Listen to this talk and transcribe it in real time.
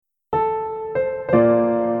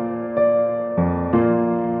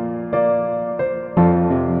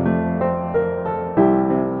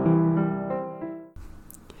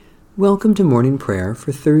Welcome to morning prayer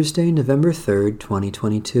for Thursday, November 3rd,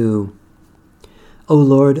 2022. O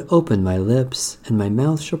Lord, open my lips, and my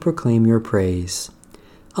mouth shall proclaim your praise.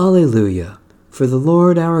 Alleluia! For the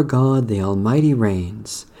Lord our God, the Almighty,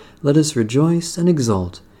 reigns. Let us rejoice and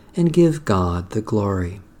exult, and give God the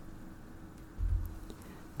glory.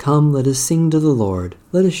 Come, let us sing to the Lord.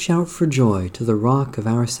 Let us shout for joy to the rock of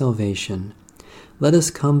our salvation. Let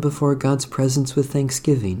us come before God's presence with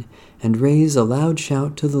thanksgiving, and raise a loud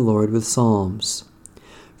shout to the Lord with psalms.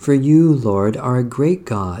 For you, Lord, are a great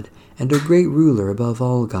God, and a great ruler above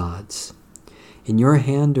all gods. In your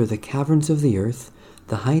hand are the caverns of the earth,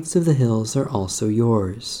 the heights of the hills are also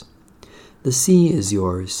yours. The sea is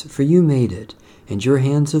yours, for you made it, and your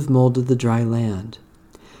hands have molded the dry land.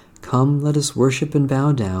 Come, let us worship and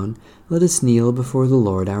bow down, let us kneel before the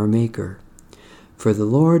Lord our Maker. For the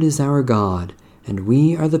Lord is our God, and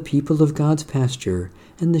we are the people of God's pasture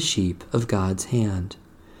and the sheep of God's hand.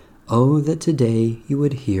 Oh, that today you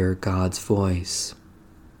would hear God's voice.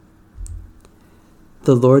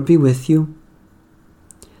 The Lord be with you.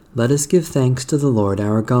 Let us give thanks to the Lord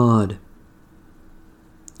our God.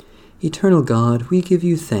 Eternal God, we give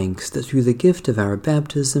you thanks that through the gift of our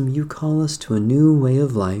baptism you call us to a new way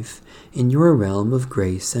of life in your realm of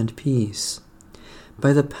grace and peace.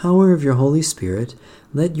 By the power of your Holy Spirit,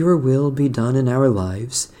 let your will be done in our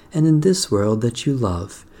lives and in this world that you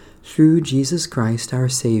love, through Jesus Christ our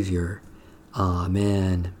Savior.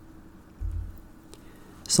 Amen.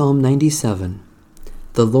 Psalm 97.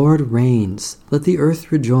 The Lord reigns. Let the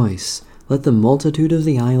earth rejoice. Let the multitude of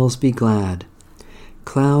the isles be glad.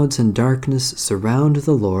 Clouds and darkness surround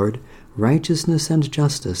the Lord. Righteousness and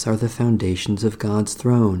justice are the foundations of God's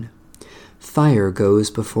throne. Fire goes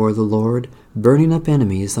before the Lord, burning up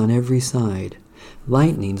enemies on every side.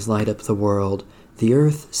 Lightnings light up the world. The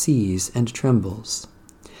earth sees and trembles.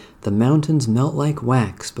 The mountains melt like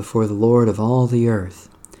wax before the Lord of all the earth.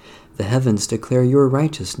 The heavens declare your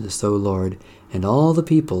righteousness, O Lord, and all the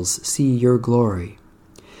peoples see your glory.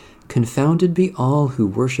 Confounded be all who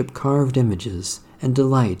worship carved images and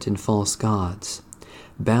delight in false gods.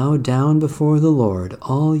 Bow down before the Lord,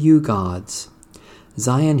 all you gods.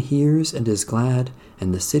 Zion hears and is glad,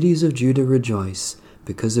 and the cities of Judah rejoice,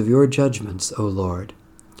 because of your judgments, O Lord.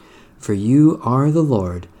 For you are the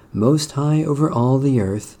Lord, most high over all the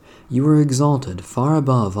earth. You are exalted far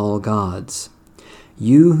above all gods.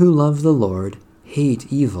 You who love the Lord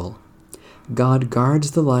hate evil. God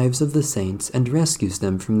guards the lives of the saints and rescues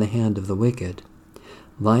them from the hand of the wicked.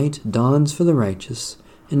 Light dawns for the righteous,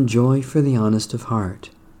 and joy for the honest of heart.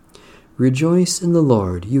 Rejoice in the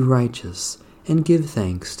Lord, you righteous, and give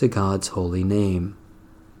thanks to God's holy name.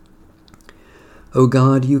 O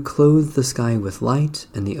God, you clothe the sky with light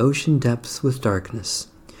and the ocean depths with darkness.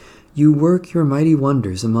 You work your mighty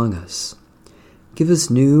wonders among us. Give us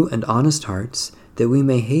new and honest hearts, that we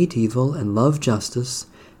may hate evil and love justice,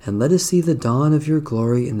 and let us see the dawn of your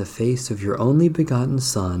glory in the face of your only begotten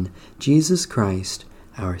Son, Jesus Christ,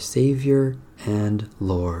 our Savior and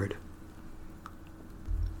Lord.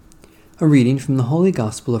 A reading from the Holy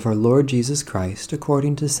Gospel of our Lord Jesus Christ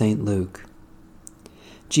according to St. Luke.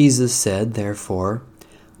 Jesus said, therefore,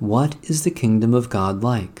 "What is the kingdom of God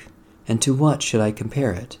like, and to what should I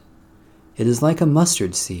compare it? It is like a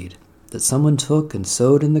mustard seed that someone took and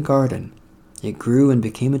sowed in the garden. It grew and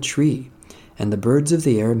became a tree, and the birds of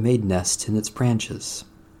the air made nests in its branches."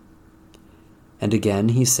 And again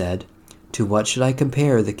he said, "To what should I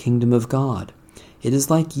compare the kingdom of God? It is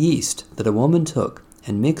like yeast that a woman took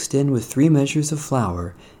and mixed in with 3 measures of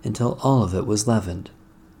flour until all of it was leavened."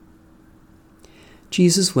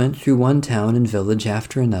 Jesus went through one town and village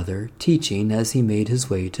after another, teaching as he made his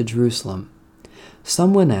way to Jerusalem.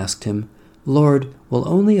 Someone asked him, "Lord, will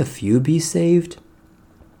only a few be saved?"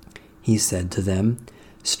 He said to them,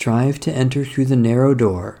 "Strive to enter through the narrow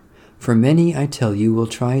door, for many, I tell you, will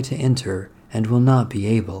try to enter and will not be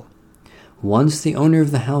able. Once the owner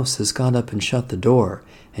of the house has got up and shut the door,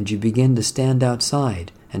 and you begin to stand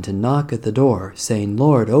outside and to knock at the door, saying,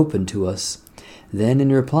 'Lord, open to us,' then in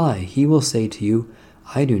reply he will say to you,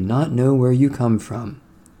 'I do not know where you come from.'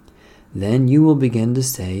 Then you will begin to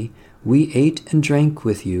say, 'We ate and drank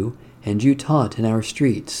with you, and you taught in our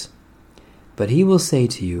streets.' But he will say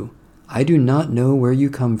to you, 'I do not know where you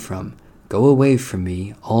come from. Go away from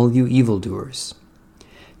me, all you evildoers.'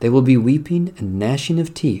 There will be weeping and gnashing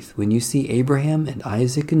of teeth when you see Abraham and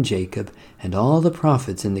Isaac and Jacob and all the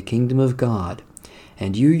prophets in the kingdom of God,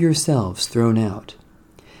 and you yourselves thrown out.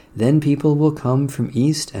 Then people will come from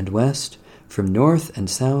east and west, from north and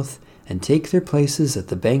south, and take their places at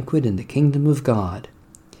the banquet in the kingdom of God.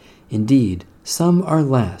 Indeed, some are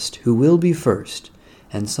last who will be first,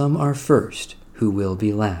 and some are first who will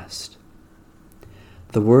be last.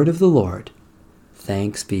 The word of the Lord.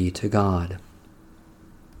 Thanks be to God.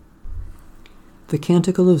 The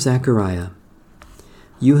Canticle of Zechariah.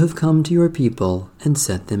 You have come to your people and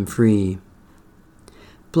set them free.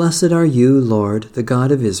 Blessed are you, Lord, the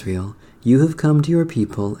God of Israel. You have come to your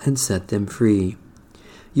people and set them free.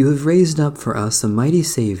 You have raised up for us a mighty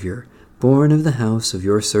Savior, born of the house of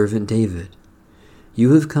your servant David.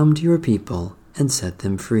 You have come to your people and set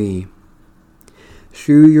them free.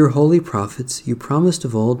 Through your holy prophets you promised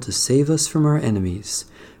of old to save us from our enemies,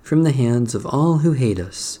 from the hands of all who hate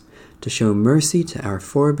us, to show mercy to our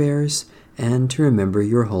forebears, and to remember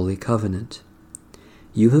your holy covenant.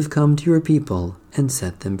 You have come to your people and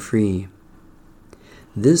set them free.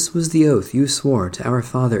 This was the oath you swore to our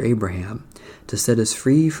father Abraham, to set us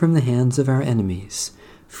free from the hands of our enemies,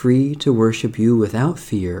 free to worship you without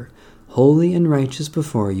fear, holy and righteous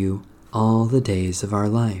before you all the days of our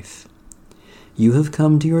life. You have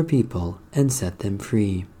come to your people and set them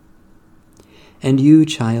free. And you,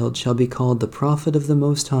 child, shall be called the prophet of the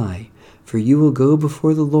Most High, for you will go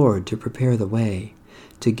before the Lord to prepare the way,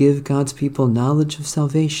 to give God's people knowledge of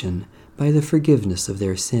salvation by the forgiveness of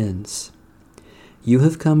their sins. You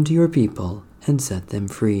have come to your people and set them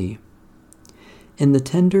free. In the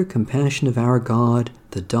tender compassion of our God,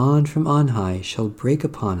 the dawn from on high shall break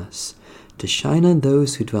upon us, to shine on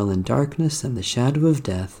those who dwell in darkness and the shadow of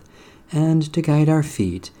death, and to guide our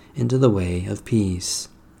feet into the way of peace.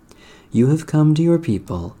 You have come to your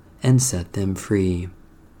people and set them free.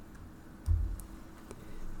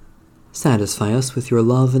 Satisfy us with your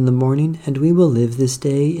love in the morning, and we will live this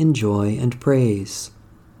day in joy and praise.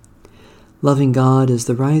 Loving God, as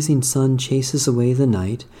the rising sun chases away the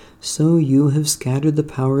night, so you have scattered the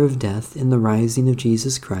power of death in the rising of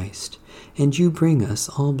Jesus Christ, and you bring us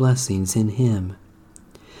all blessings in him.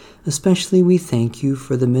 Especially we thank you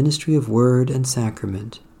for the ministry of word and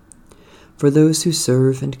sacrament, for those who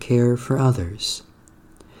serve and care for others,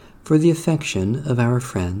 for the affection of our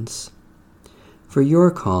friends, for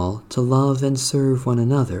your call to love and serve one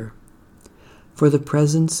another, for the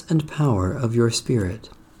presence and power of your Spirit.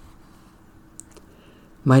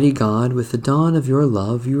 Mighty God, with the dawn of your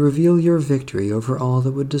love, you reveal your victory over all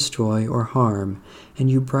that would destroy or harm,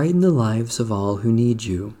 and you brighten the lives of all who need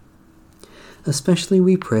you. Especially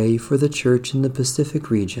we pray for the Church in the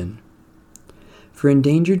Pacific region, for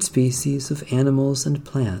endangered species of animals and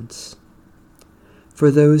plants,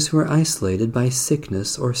 for those who are isolated by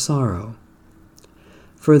sickness or sorrow,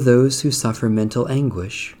 for those who suffer mental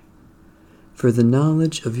anguish, for the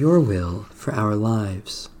knowledge of your will for our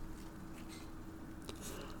lives.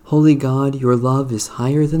 Holy God, your love is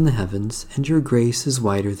higher than the heavens, and your grace is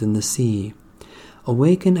wider than the sea.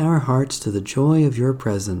 Awaken our hearts to the joy of your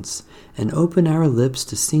presence, and open our lips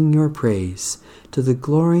to sing your praise, to the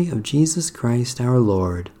glory of Jesus Christ our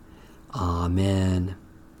Lord. Amen.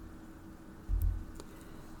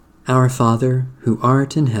 Our Father, who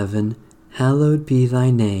art in heaven, hallowed be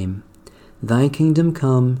thy name. Thy kingdom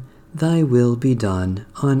come, thy will be done,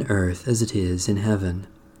 on earth as it is in heaven.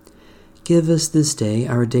 Give us this day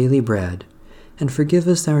our daily bread, and forgive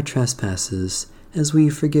us our trespasses, as we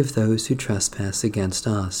forgive those who trespass against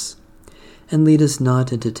us. And lead us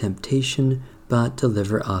not into temptation, but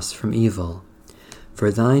deliver us from evil.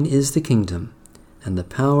 For thine is the kingdom, and the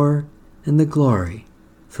power, and the glory,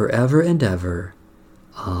 forever and ever.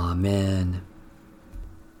 Amen.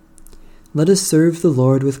 Let us serve the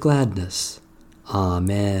Lord with gladness.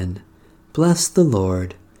 Amen. Bless the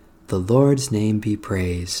Lord. The Lord's name be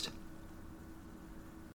praised.